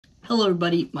Hello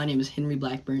everybody, my name is Henry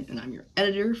Blackburn and I'm your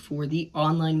editor for the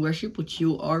online worship which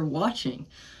you are watching.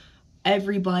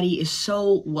 Everybody is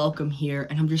so welcome here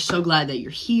and I'm just so glad that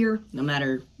you're here no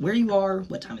matter where you are,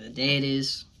 what time of the day it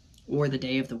is, or the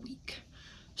day of the week.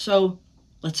 So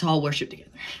let's all worship together.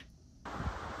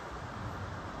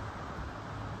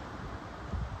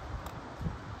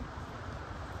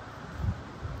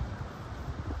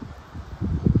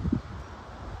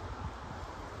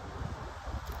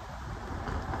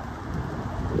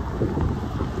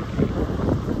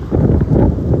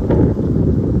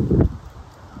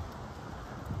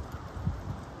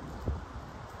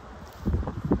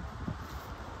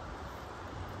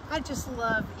 I just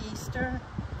love Easter.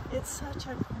 It's such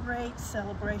a great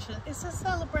celebration. It's a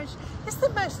celebration. It's the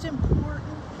most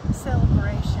important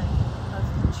celebration of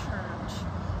the church.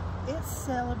 It's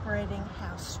celebrating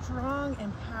how strong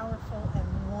and powerful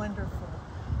and wonderful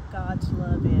God's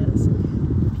love is.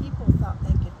 People thought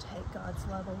they could take God's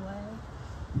love away.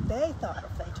 They thought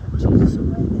if they took Jesus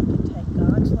away, they could take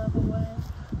God's love away.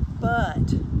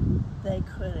 But they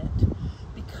couldn't,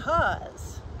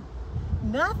 because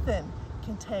nothing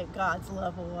can take God's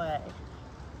love away.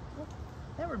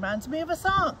 That reminds me of a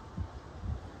song.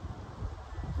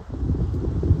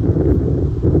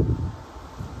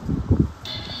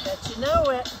 Bet you know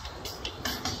it.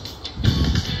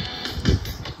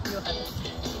 You'll have it.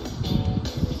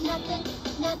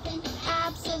 Nothing,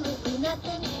 absolutely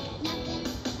nothing,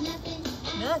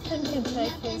 Nothing can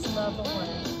take His love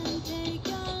away.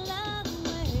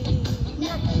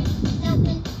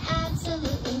 Nothing,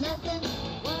 absolutely nothing.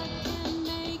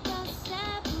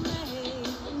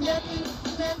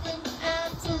 Nothing,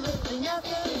 absolutely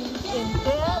nothing. In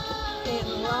death, in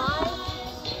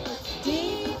life,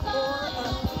 deep or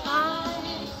up high,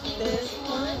 there's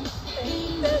one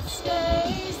thing that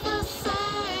stays the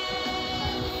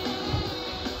same.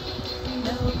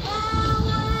 No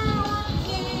power or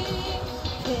king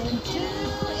can do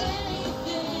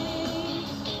anything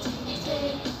to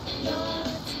take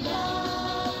God's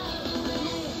love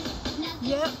away.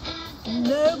 Yep,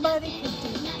 nobody can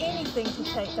do anything to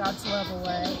take God's love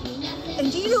away.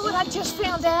 And do you know what I just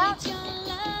found out?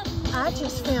 I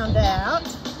just found out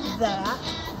that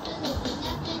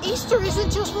Easter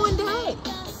isn't just one day.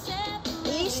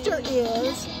 Easter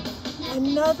is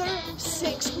another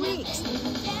 6 weeks.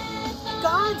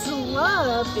 God's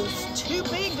love is too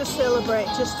big to celebrate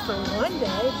just for one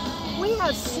day. We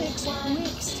have 6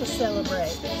 weeks to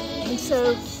celebrate. And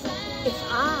so if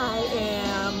I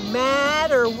am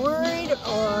mad or worried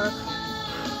or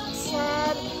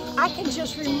sad, I can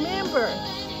just remember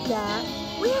that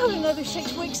we have another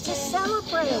 6 weeks to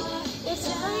celebrate. It's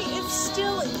great. It's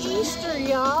still Easter,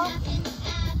 y'all.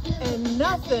 And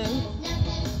nothing,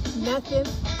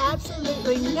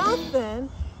 absolutely nothing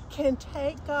can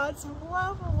take God's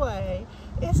love away.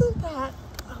 Isn't that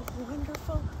a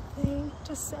wonderful thing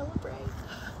to celebrate?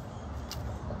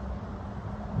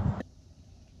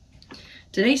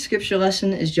 Today's scripture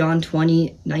lesson is John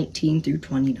 20:19 through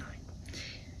 29.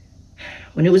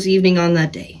 When it was evening on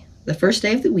that day, the first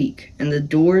day of the week, and the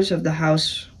doors of the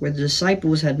house where the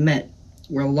disciples had met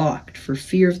were locked for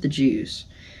fear of the Jews,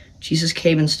 Jesus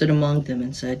came and stood among them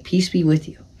and said, "Peace be with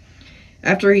you."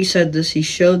 After he said this, he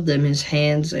showed them his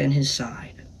hands and his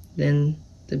side. Then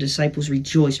the disciples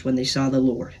rejoiced when they saw the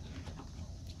Lord.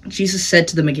 Jesus said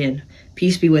to them again,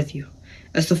 "Peace be with you.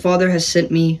 As the Father has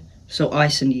sent me, so I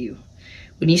send you."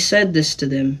 When he said this to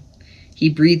them, he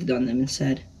breathed on them and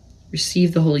said,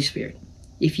 "Receive the Holy Spirit.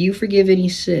 If you forgive any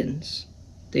sins,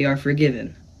 they are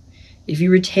forgiven. If you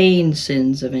retain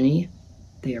sins of any,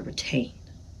 they are retained."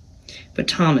 But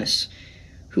Thomas,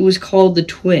 who was called the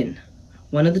twin,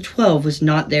 one of the 12, was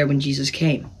not there when Jesus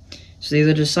came. So the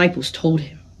other disciples told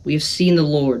him, "We have seen the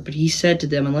Lord." But he said to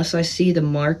them, "Unless I see the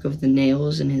mark of the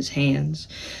nails in his hands,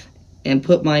 and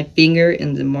put my finger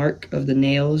in the mark of the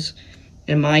nails,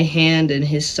 and my hand in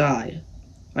his side,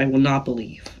 I will not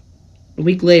believe." A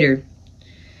week later,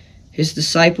 his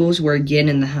disciples were again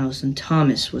in the house, and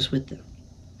Thomas was with them.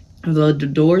 Although the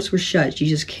doors were shut,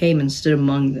 Jesus came and stood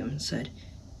among them and said,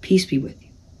 "Peace be with you."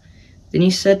 Then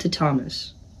he said to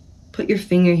Thomas, "Put your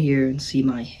finger here and see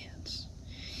my hands.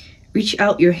 Reach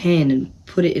out your hand and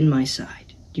put it in my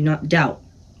side. Do not doubt,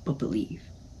 but believe."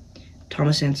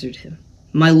 Thomas answered him,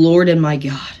 "My Lord and my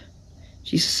God."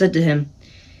 Jesus said to him,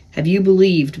 "Have you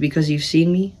believed because you've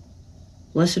seen me?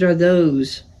 Blessed are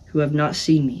those who have not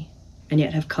seen me and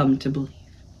yet have come to believe."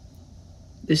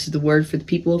 This is the word for the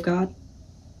people of God.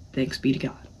 Thanks be to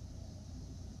God.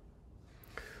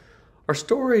 Our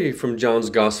story from John's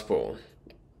Gospel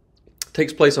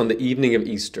takes place on the evening of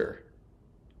Easter,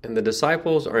 and the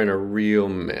disciples are in a real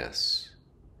mess.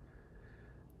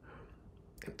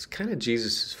 it's kind of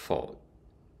Jesus' fault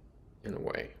in a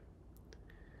way.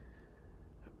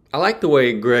 I like the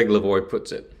way Greg Lavoie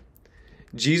puts it.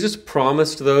 Jesus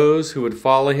promised those who would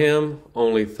follow him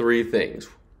only 3 things.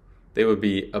 They would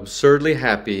be absurdly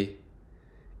happy,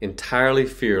 entirely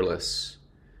fearless,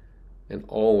 and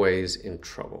always in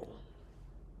trouble.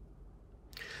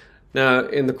 Now,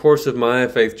 in the course of my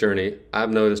faith journey, I've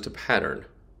noticed a pattern.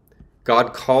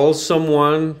 God calls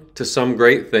someone to some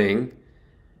great thing,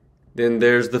 then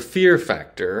there's the fear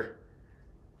factor.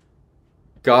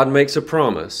 God makes a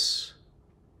promise,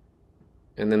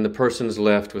 and then the person's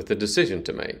left with a decision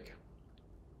to make.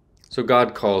 So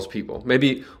God calls people.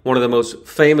 Maybe one of the most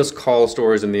famous call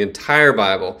stories in the entire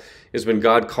Bible is when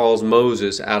God calls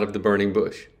Moses out of the burning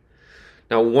bush.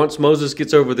 Now, once Moses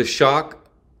gets over the shock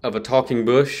of a talking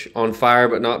bush on fire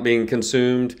but not being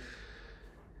consumed,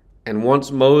 and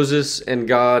once Moses and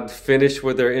God finish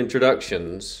with their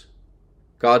introductions,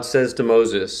 God says to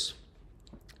Moses,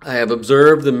 I have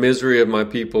observed the misery of my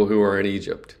people who are in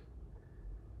Egypt.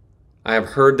 I have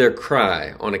heard their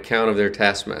cry on account of their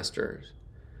taskmasters.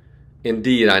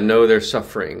 Indeed, I know their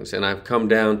sufferings, and I've come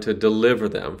down to deliver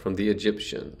them from the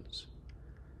Egyptians.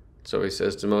 So he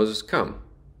says to Moses, come.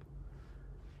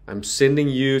 I'm sending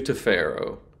you to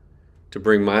Pharaoh to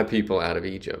bring my people out of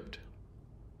Egypt.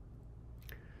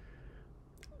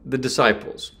 The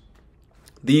disciples,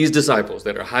 these disciples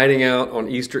that are hiding out on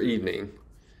Easter evening,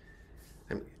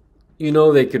 you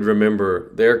know they could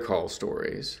remember their call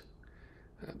stories.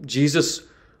 Jesus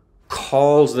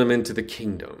calls them into the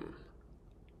kingdom.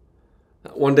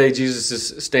 One day Jesus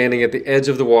is standing at the edge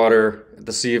of the water at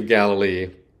the Sea of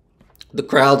Galilee. The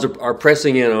crowds are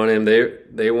pressing in on him.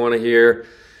 They want to hear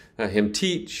him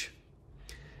teach.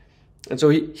 And so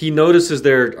he notices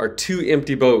there are 2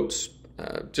 empty boats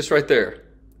just right there.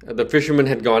 The fishermen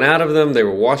had gone out of them. They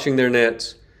were washing their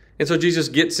nets. And so Jesus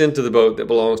gets into the boat that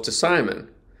belongs to Simon.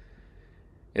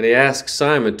 And he asks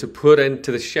Simon to put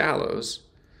into the shallows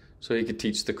so he could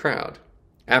teach the crowd.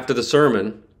 After the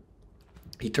sermon,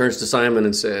 he turns to Simon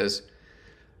and says,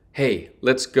 hey,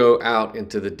 let's go out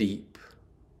into the deep.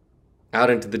 Out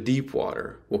into the deep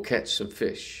water. We'll catch some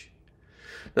fish.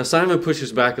 Now Simon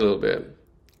pushes back a little bit.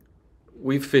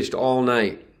 We've fished all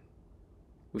night.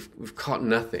 We've caught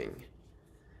nothing.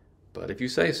 But if you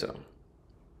say so.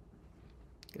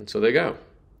 And so they go.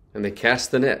 And they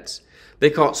cast the nets. They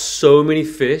caught so many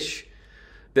fish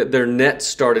that their nets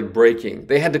started breaking.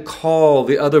 They had to call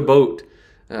the other boat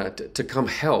to come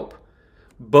help.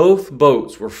 Both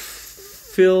boats were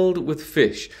filled with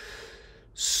fish.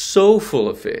 So full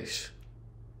of fish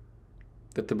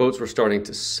that the boats were starting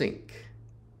to sink.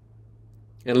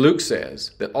 And Luke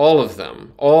says that all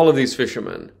of these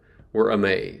fishermen were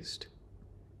amazed.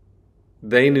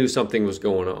 They knew something was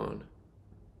going on.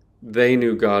 They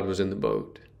knew God was in the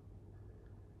boat.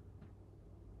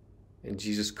 And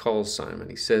Jesus calls Simon.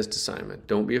 He says to Simon,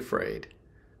 don't be afraid.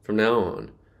 From now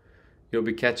on, you'll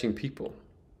be catching people.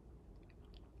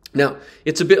 Now,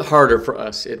 it's a bit harder for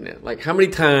us, isn't it? Like, how many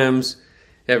times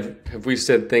have we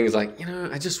said things like,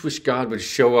 I just wish God would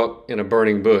show up in a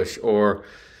burning bush, or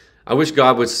I wish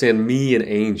God would send me an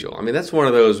angel. I mean, that's one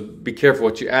of those, be careful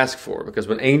what you ask for, because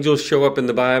when angels show up in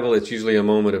the Bible, it's usually a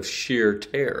moment of sheer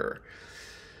terror.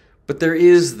 But there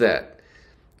is that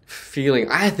feeling,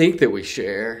 I think, that we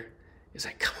share. It's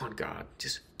like, come on, God,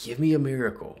 just give me a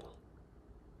miracle.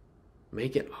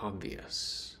 Make it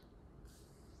obvious.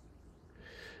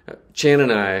 Chan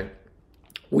and I,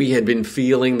 we had been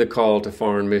feeling the call to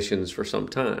foreign missions for some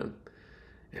time.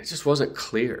 And it just wasn't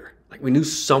clear. Like, we knew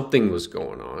something was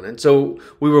going on. And so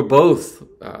we were both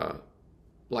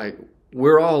like,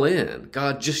 we're all in.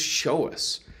 God, just show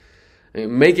us.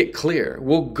 And make it clear.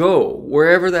 We'll go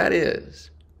wherever that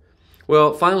is.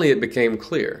 Well, finally it became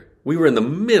clear. We were in the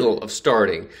middle of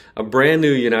starting a brand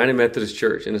new United Methodist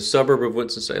Church in a suburb of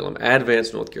Winston-Salem,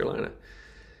 Advance, North Carolina.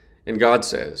 And God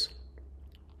says,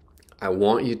 I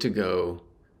want you to go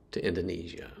to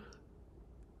Indonesia.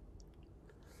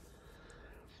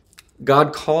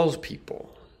 God calls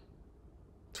people.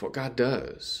 It's what God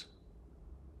does.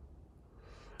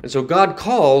 And so God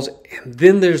calls, and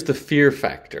then there's the fear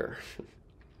factor.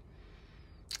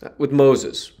 With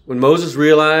Moses. When Moses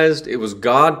realized it was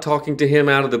God talking to him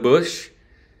out of the bush,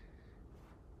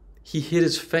 he hid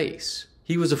his face.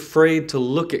 He was afraid to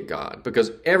look at God,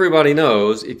 because everybody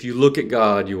knows if you look at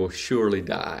God, you will surely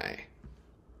die.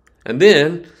 And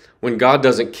then, when God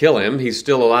doesn't kill him, he's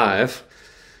still alive,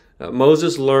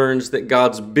 Moses learns that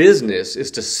God's business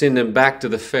is to send him back to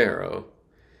the Pharaoh.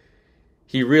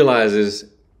 He realizes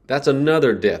that's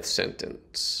another death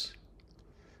sentence.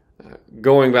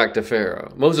 Going back to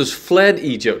Pharaoh. Moses fled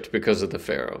Egypt because of the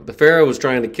Pharaoh. The Pharaoh was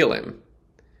trying to kill him.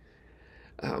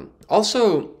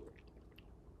 Also,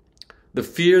 the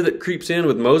fear that creeps in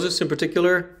with Moses in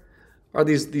particular are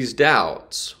these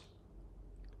doubts.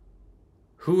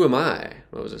 Who am I?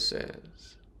 Moses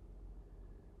says.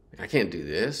 I can't do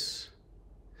this.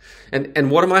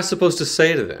 And what am I supposed to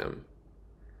say to them?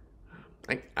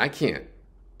 I can't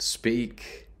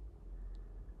speak.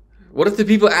 What if the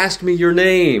people ask me your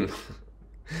name?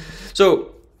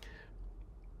 So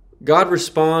God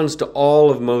responds to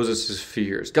all of Moses'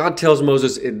 fears. God tells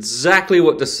Moses exactly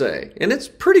what to say. And it's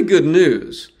pretty good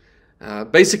news.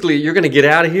 Basically, you're going to get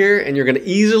out of here and you're going to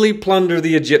easily plunder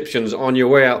the Egyptians on your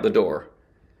way out the door.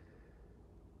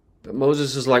 But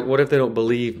Moses is like, what if they don't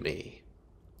believe me?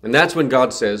 And that's when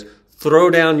God says, throw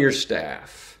down your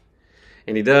staff.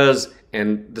 And he does,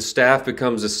 and the staff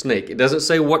becomes a snake. It doesn't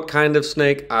say what kind of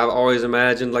snake. I've always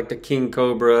imagined like the king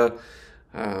cobra.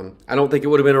 I don't think it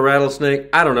would have been a rattlesnake.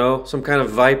 I don't know, some kind of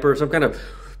viper, some kind of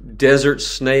desert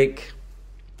snake.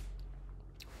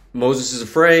 Moses is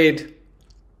afraid.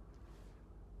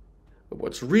 But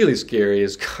what's really scary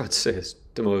is God says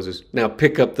to Moses, now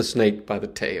pick up the snake by the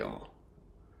tail.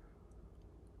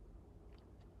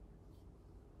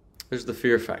 There's the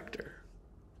fear factor.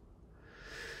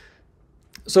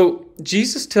 So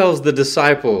Jesus tells the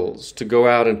disciples to go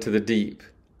out into the deep.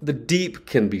 The deep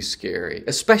can be scary,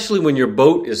 especially when your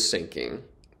boat is sinking.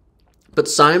 But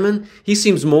Simon, he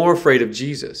seems more afraid of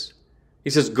Jesus. He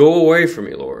says, go away from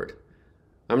me, Lord.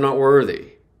 I'm not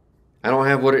worthy. I don't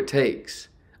have what it takes.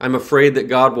 I'm afraid that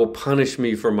God will punish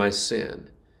me for my sin.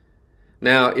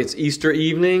 Now, it's Easter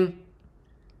evening,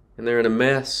 and they're in a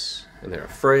mess, and they're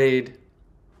afraid.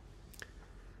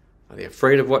 Are they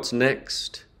afraid of what's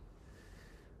next?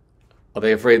 Are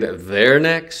they afraid that they're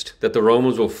next? That the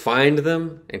Romans will find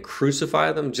them and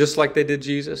crucify them just like they did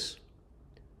Jesus?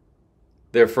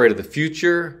 They're afraid of the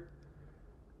future.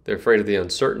 They're afraid of the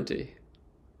uncertainty.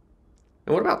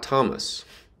 And what about Thomas?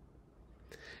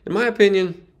 In my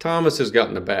opinion, Thomas has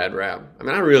gotten a bad rap. I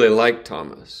mean, I really like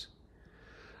Thomas.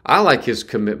 I like his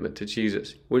commitment to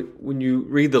Jesus. When you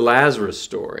read the Lazarus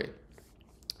story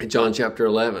in John chapter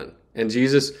 11, and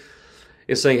Jesus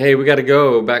is saying, hey, we got to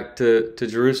go back to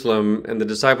Jerusalem. And the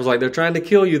disciples are like, they're trying to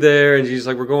kill you there. And Jesus is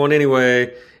like, we're going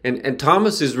anyway. And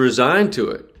Thomas is resigned to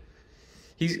it.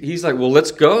 He's like, well,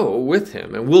 let's go with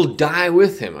him and we'll die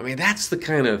with him. I mean, that's the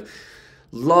kind of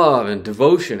love and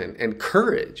devotion and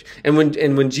courage. And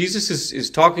when Jesus is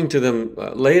talking to them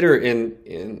later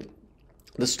in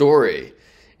the story,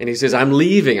 and he says, I'm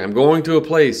leaving, I'm going to a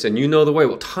place, and you know the way.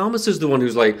 Well, Thomas is the one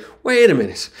who's like, wait a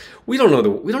minute, we don't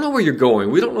know where you're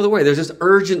going. We don't know the way. There's this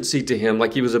urgency to him,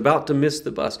 like he was about to miss the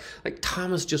bus. Like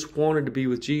Thomas just wanted to be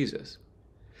with Jesus.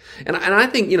 And I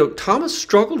think, Thomas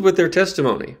struggled with their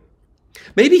testimony.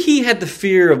 Maybe he had the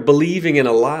fear of believing in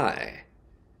a lie.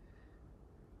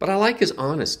 But I like his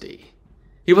honesty.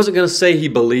 He wasn't going to say he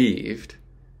believed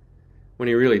when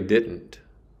he really didn't.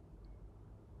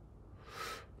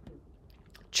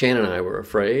 Chan and I were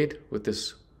afraid with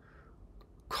this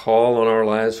call on our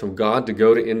lives from God to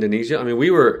go to Indonesia. I mean, we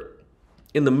were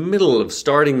in the middle of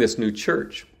starting this new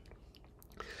church.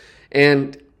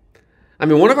 And I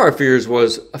mean, one of our fears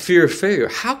was a fear of failure.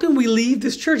 How can we leave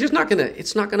this church? It's not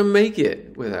gonna make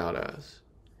it without us.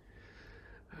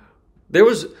 There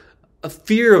was a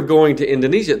fear of going to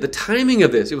Indonesia. The timing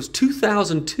of this, it was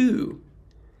 2002.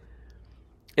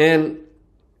 And,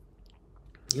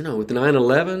 with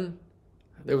 9/11,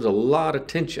 there was a lot of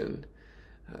tension.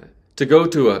 To go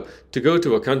to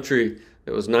a country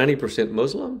that was 90%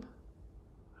 Muslim.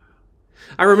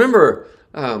 I remember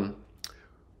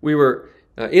we were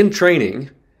in training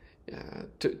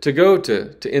to go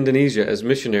to Indonesia as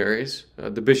missionaries.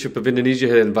 The Bishop of Indonesia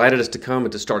had invited us to come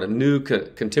and to start a new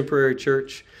contemporary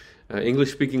church,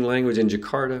 English-speaking language in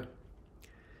Jakarta.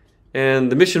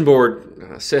 And the mission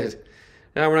board said,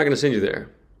 no, we're not going to send you there.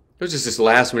 It was just this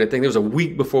last-minute thing. There was a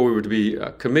week before we were to be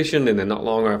commissioned, and then not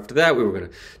long after that, we were going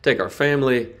to take our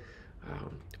family.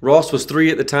 Ross was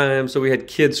 3 at the time, so we had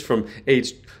kids from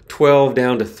age 12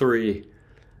 down to 3.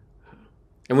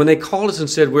 And when they called us and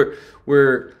said,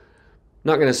 we're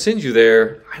not going to send you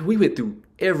there, we went through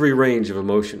every range of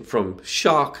emotion, from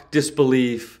shock,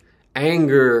 disbelief,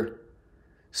 anger,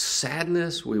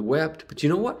 sadness. We wept. But you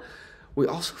know what? We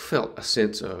also felt a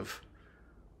sense of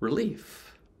relief.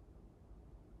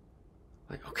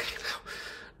 Like, okay,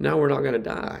 now we're not going to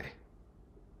die.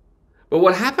 But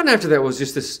what happened after that was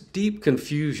just this deep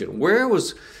confusion. Where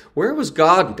was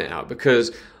God now?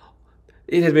 Because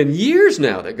it had been years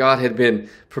now that God had been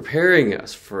preparing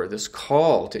us for this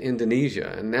call to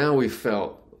Indonesia, and now we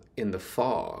felt in the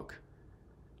fog.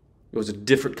 It was a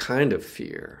different kind of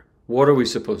fear. What are we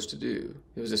supposed to do?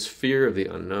 It was this fear of the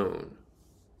unknown.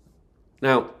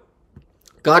 Now,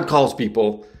 God calls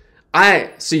people.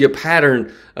 I see a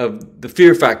pattern of the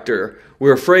fear factor.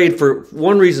 We're afraid for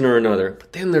one reason or another,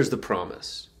 but then there's the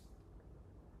promise.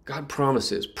 God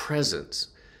promises presence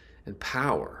and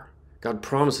power. God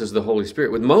promises the Holy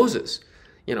Spirit. With Moses,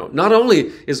 not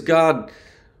only is God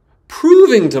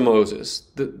proving to Moses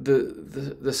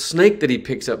the snake that he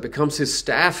picks up becomes his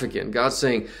staff again. God's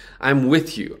saying, I'm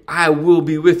with you. I will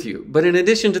be with you. But in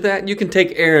addition to that, you can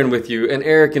take Aaron with you, and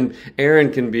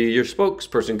Aaron can be your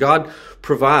spokesperson. God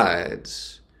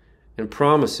provides and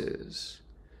promises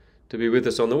to be with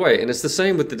us on the way. And it's the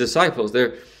same with the disciples.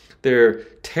 They're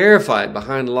terrified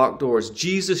behind locked doors.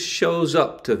 Jesus shows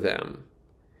up to them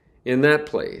in that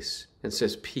place and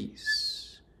says,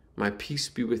 peace, my peace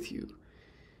be with you.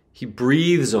 He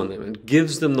breathes on them and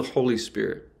gives them the Holy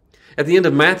Spirit. At the end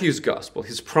of Matthew's gospel,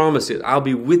 his promise is, I'll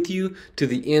be with you to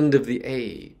the end of the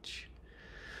age.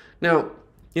 Now,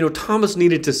 Thomas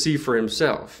needed to see for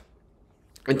himself.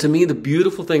 And to me, the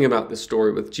beautiful thing about this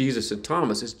story with Jesus and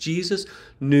Thomas is Jesus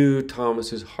knew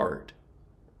Thomas's heart.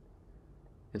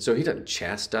 And so he doesn't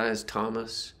chastise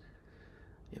Thomas,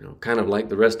 kind of like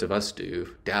the rest of us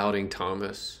do, doubting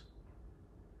Thomas.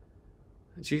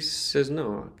 And Jesus says,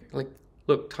 no,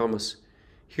 look, Thomas,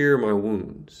 here are my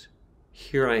wounds.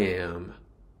 Here I am.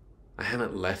 I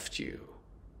haven't left you.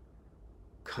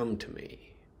 Come to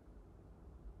me.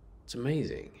 It's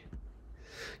amazing.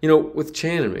 With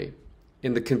Chan and me,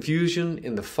 in the confusion,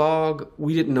 in the fog,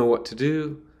 we didn't know what to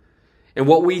do. And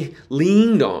what we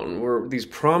leaned on were these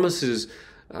promises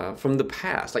from the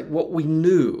past. Like what we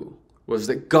knew was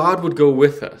that God would go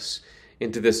with us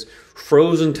into this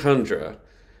frozen tundra.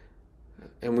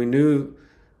 And we knew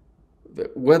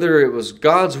that whether it was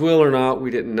God's will or not,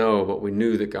 we didn't know, but we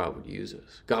knew that God would use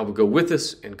us. God would go with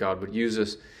us and God would use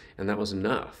us, and that was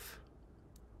enough.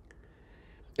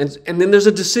 And then there's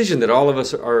a decision that all of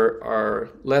us are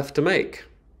left to make.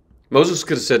 Moses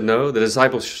could have said no. The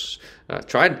disciples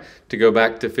tried to go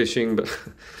back to fishing, but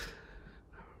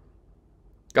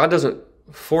God doesn't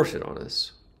force it on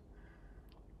us.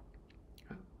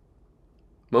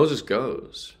 Moses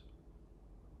goes.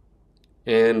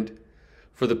 And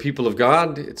for the people of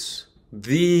God, it's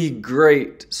the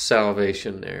great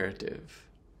salvation narrative.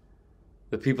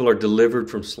 The people are delivered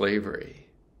from slavery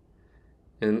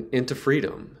and into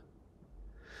freedom.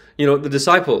 The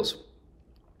disciples,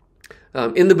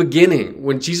 in the beginning,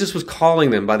 when Jesus was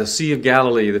calling them by the Sea of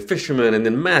Galilee, the fishermen, and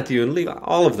then Matthew and Levi,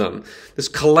 all of them, this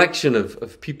collection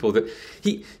of people,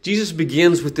 Jesus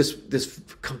begins with this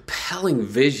compelling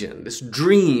vision, this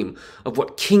dream of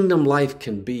what kingdom life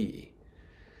can be.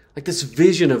 Like this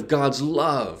vision of God's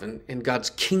love and God's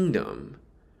kingdom.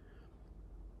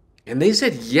 And they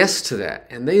said yes to that.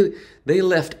 And they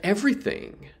left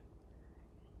everything.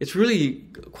 It's really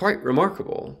quite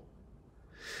remarkable.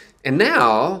 And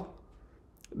now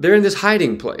they're in this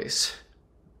hiding place.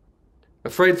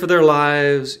 Afraid for their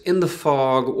lives, in the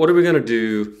fog. What are we going to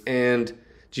do? And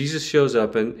Jesus shows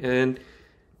up and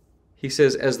he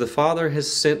says, as the Father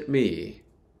has sent me,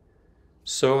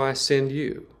 so I send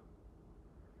you.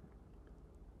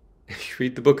 If you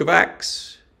read the book of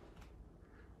Acts,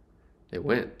 they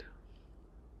went.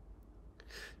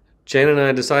 Chan and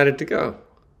I decided to go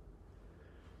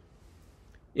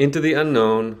into the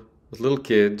unknown with little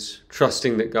kids,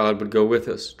 trusting that God would go with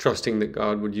us, trusting that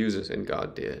God would use us, and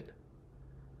God did.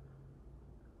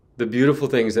 The beautiful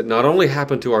things that not only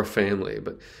happened to our family,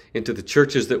 but into the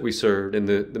churches that we served and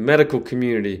the medical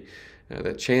community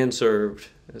that Chan served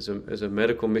as a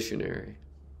medical missionary.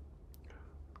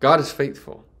 God is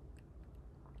faithful.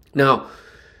 Now,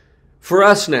 for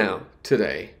us now,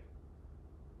 today,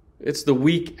 it's the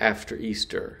week after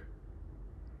Easter.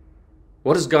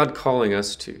 What is God calling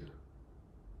us to?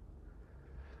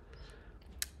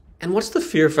 And what's the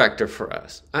fear factor for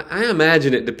us? I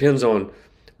imagine it depends on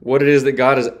what it is that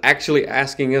God is actually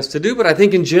asking us to do, but I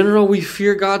think in general we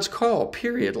fear God's call,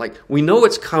 period. Like we know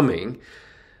it's coming,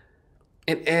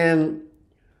 and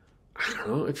I don't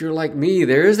know, if you're like me,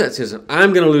 there is that sense of,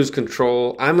 I'm going to lose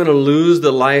control. I'm going to lose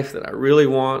the life that I really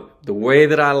want, the way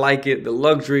that I like it, the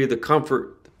luxury, the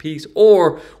comfort, the peace.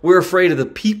 Or we're afraid of the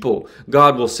people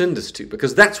God will send us to,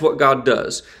 because that's what God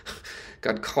does.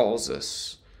 God calls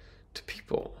us to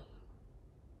people.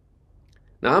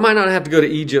 Now, I might not have to go to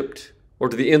Egypt or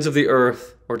to the ends of the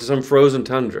earth or to some frozen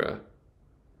tundra,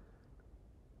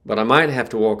 but I might have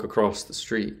to walk across the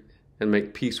street and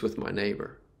make peace with my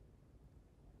neighbor.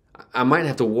 I might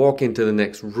have to walk into the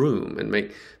next room and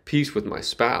make peace with my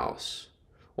spouse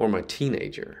or my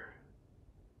teenager.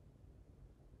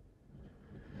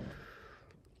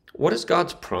 What is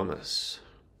God's promise?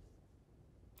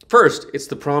 First, it's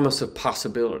the promise of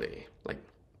possibility. Like,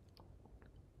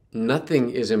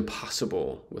 Nothing is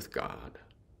impossible with God.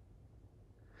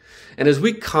 And as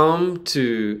we come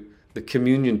to the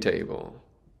communion table,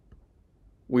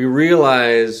 we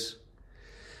realize,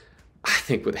 I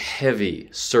think with heavy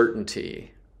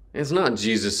certainty, it's not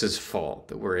Jesus' fault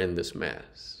that we're in this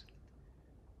mess.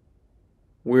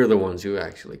 We're the ones who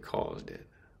actually caused it.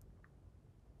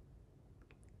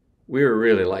 We're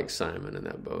really like Simon in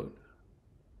that boat.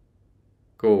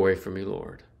 Go away from me,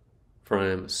 Lord, for I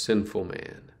am a sinful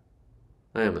man.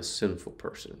 I am a sinful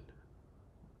person.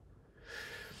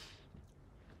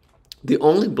 The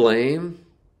only blame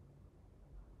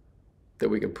that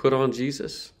we can put on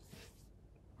Jesus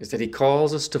is that he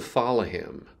calls us to follow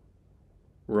him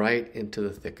right into the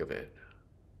thick of it.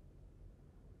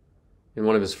 In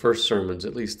one of his first sermons,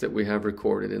 at least that we have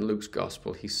recorded in Luke's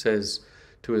gospel, he says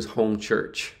to his home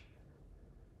church,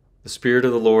 "The Spirit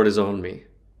of the Lord is on me,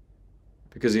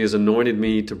 because he has anointed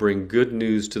me to bring good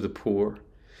news to the poor.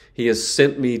 He has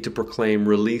sent me to proclaim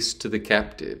release to the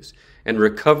captives and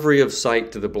recovery of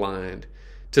sight to the blind,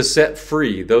 to set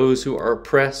free those who are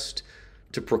oppressed,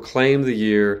 to proclaim the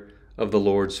year of the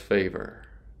Lord's favor."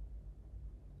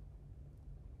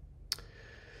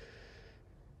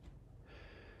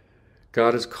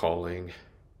 God is calling,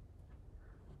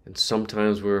 and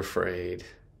sometimes we're afraid,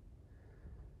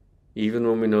 even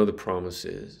when we know the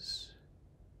promises,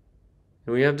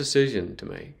 and we have a decision to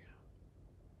make.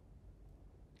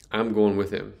 I'm going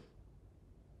with him,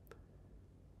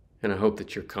 and I hope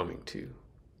that you're coming too.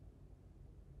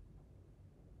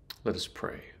 Let us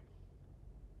pray.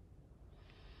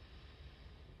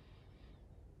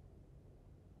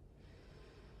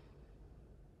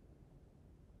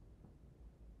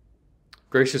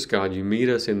 Gracious God, you meet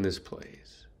us in this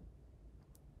place,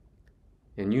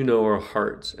 and you know our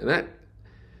hearts, and that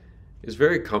is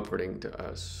very comforting to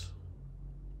us.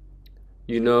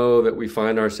 You know that we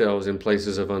find ourselves in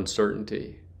places of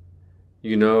uncertainty.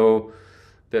 You know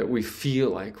that we feel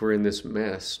like we're in this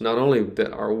mess. Not only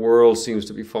that our world seems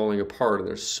to be falling apart and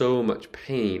there's so much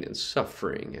pain and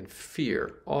suffering and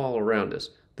fear all around us,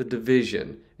 the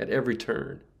division at every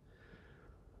turn.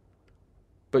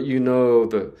 But you know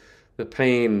the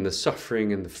pain and the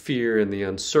suffering and the fear and the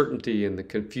uncertainty and the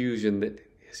confusion that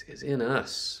is in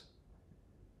us.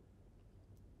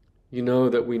 You know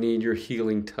that we need your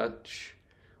healing touch.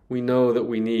 We know that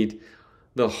we need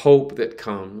the hope that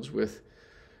comes with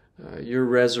your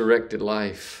resurrected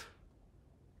life.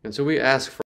 And so we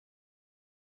ask for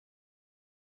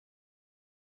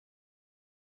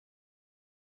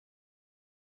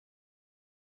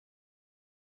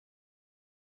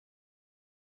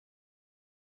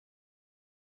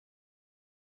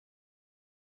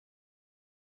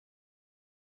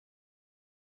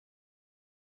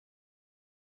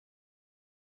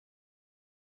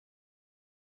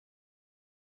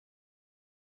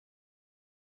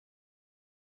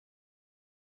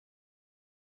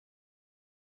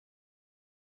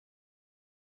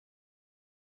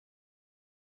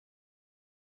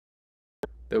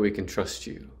that we can trust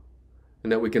you and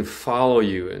that we can follow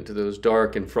you into those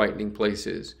dark and frightening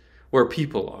places where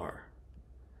people are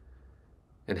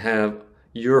and have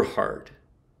your heart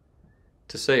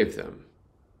to save them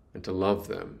and to love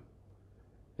them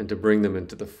and to bring them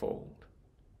into the fold.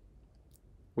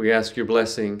 We ask your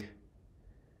blessing.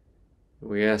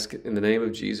 We ask it in the name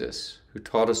of Jesus, who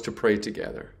taught us to pray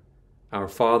together. Our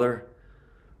Father,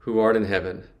 who art in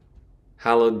heaven,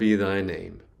 hallowed be thy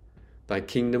name. Thy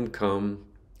kingdom come,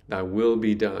 thy will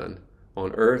be done,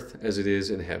 on earth as it is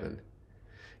in heaven.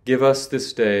 Give us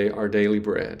this day our daily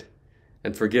bread,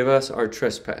 and forgive us our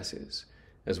trespasses,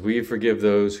 as we forgive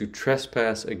those who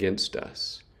trespass against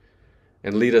us.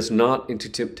 And lead us not into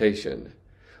temptation,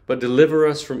 but deliver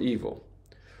us from evil.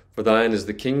 For thine is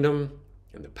the kingdom,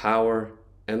 and the power,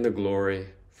 and the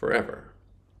glory forever.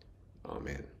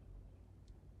 Amen.